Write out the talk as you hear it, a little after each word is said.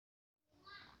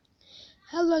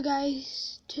Hello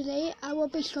guys, today I will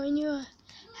be showing you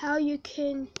how you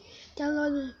can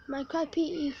download Minecraft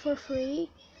PE for free,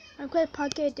 Minecraft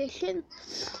Pocket Edition.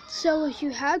 So if you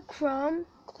have Chrome,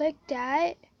 click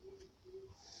that.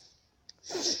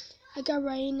 I got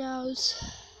runny nose.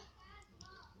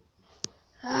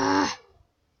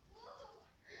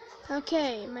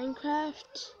 Okay,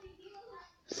 Minecraft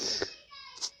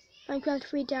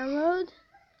free download.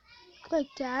 Click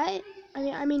that.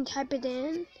 I mean type it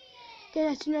in.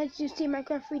 Then as soon as you see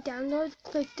Minecraft free download,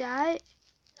 click that.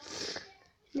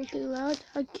 Make it load.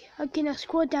 Okay, now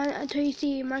scroll down until you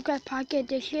see Minecraft Pocket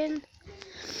Edition.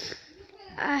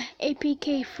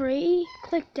 APK free.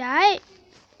 Click that.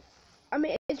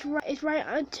 It's right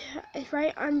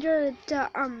under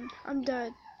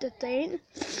the thing.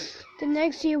 The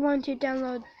next you want to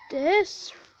download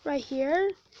this right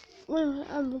here. Where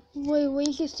you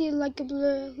can see like a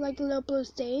little blue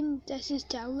stain. That says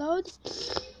download.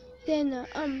 Then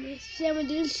when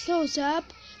this shows up,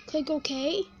 click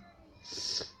OK.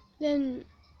 Then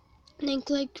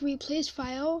click replace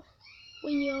file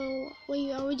when you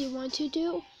already want to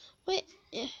do. Wait,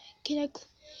 can I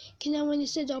when it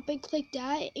says open, click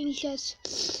that and just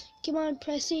keep on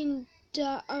pressing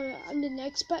the on the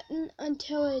next button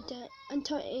until it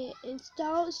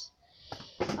installs.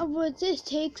 Well, this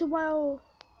takes a while.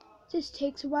 This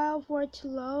takes a while for it to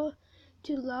load.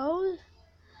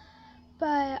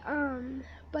 But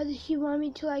if you want me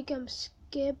to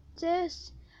skip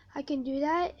this, I can do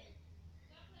that.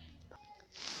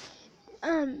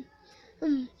 Then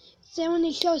when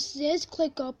it shows this,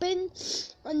 click open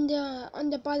on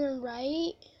the bottom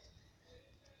right.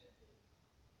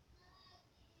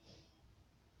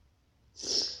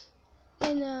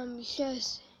 And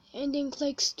then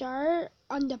click start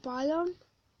on the bottom.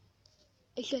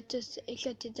 It should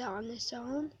did that on its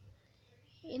own.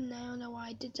 And I don't know why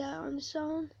I did that on its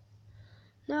own.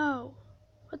 No.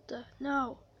 What the?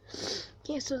 No.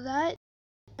 Cancel that.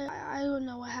 I don't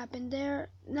know what happened there.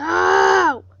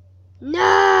 No!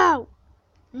 No!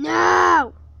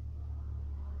 No!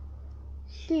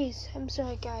 Please, I'm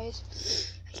sorry guys.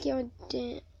 I can't.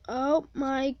 Oh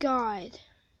my god.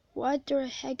 What the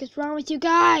heck is wrong with you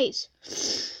guys?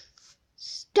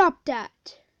 Stop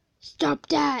that. Stop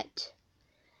that.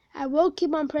 I will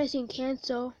keep on pressing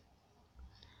cancel.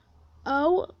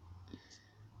 Oh.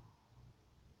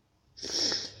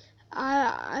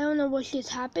 I don't know what just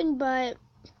happened, but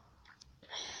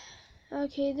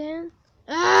okay then.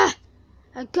 A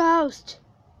ghost.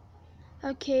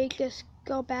 Okay, just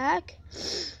go back.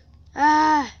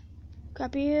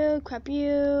 Crap you.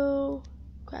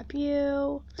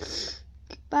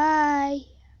 Bye.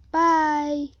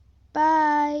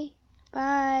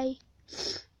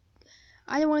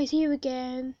 I don't want to see you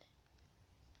again.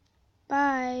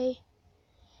 Bye.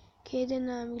 Okay,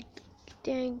 then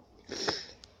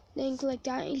click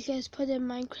that and just put in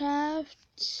Minecraft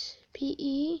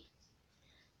PE.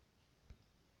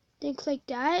 Then click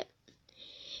that,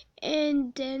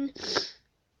 and then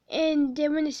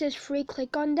when it says free,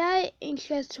 click on that and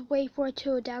just wait for it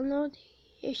to download.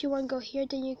 If you want to go here,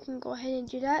 then you can go ahead and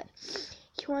do that.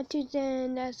 If you want to,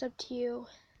 then that's up to you.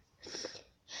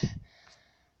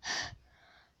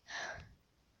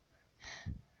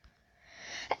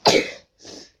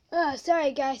 Oh,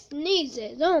 sorry guys,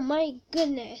 sneezes. Oh my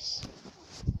goodness.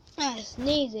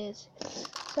 Sneezes.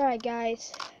 Sorry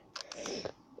guys.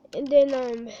 And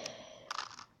then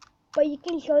but you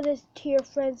can show this to your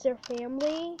friends or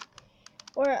family,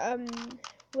 or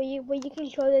where you can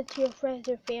show this to your friends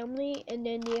or family, and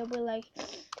then they'll be like,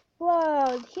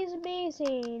 "Wow, he's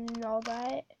amazing," and all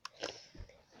that.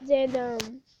 Then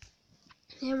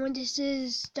when this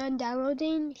is done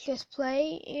downloading, just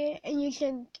play, and you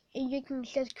can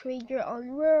just create your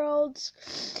own worlds,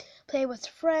 play with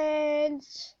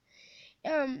friends.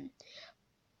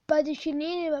 But if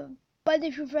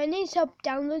your friend needs help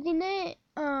downloading it,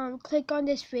 click on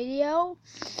this video,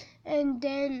 and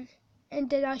then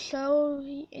I'll show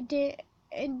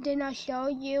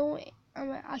you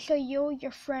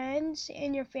your friends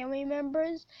and your family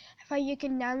members how you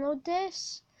can download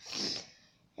this.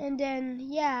 And then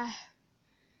yeah.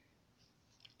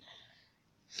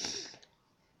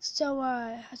 So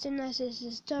as soon as this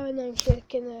is done, I'm just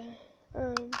gonna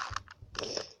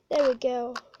there we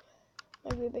go.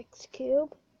 My Rubik's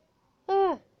Cube.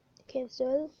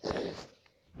 Cancel.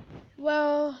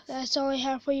 Well, that's all I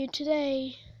have for you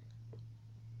today.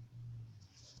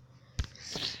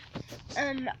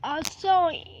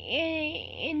 Also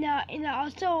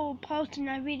also posting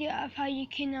a video of how you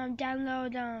can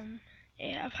download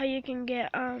of how you can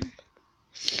get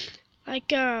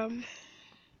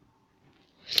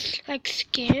like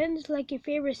skins, like your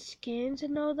favorite skins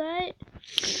and all that.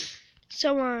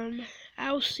 So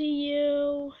I'll see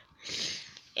you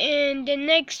in the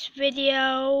next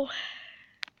video.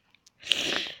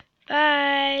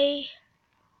 Bye.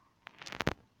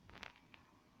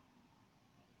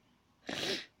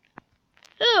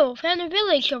 Oh, found a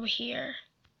village over here.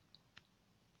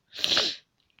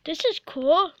 This is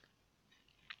cool.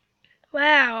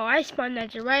 Wow, I spawned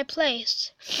at the right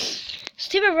place.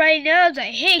 Stupid rhinos,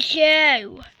 I hate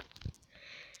you.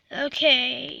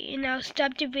 Okay, and I'll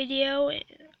stop the video.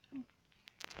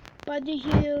 But if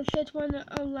you just wanna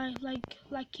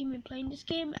keep me playing this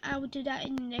game, I will do that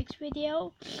in the next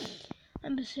video.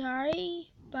 I'm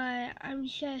sorry, but I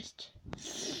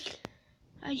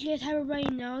just have a runny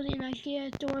nose, and I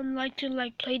just don't like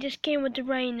to play this game with the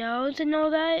runny nose and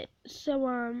all that. So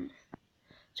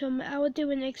I will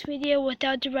do a next video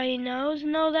without the runny nose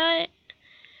and all that.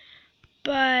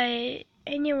 But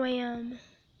anyway,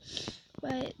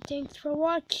 but thanks for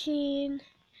watching.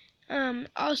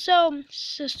 Also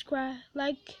subscribe,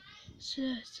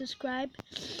 subscribe,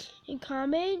 and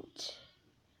comment.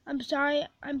 I'm sorry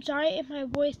if my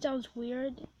voice sounds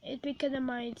weird. It's because of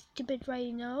my stupid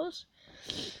runny nose.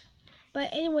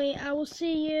 But anyway, I will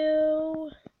see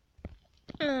you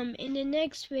in the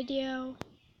next video.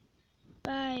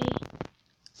 Bye.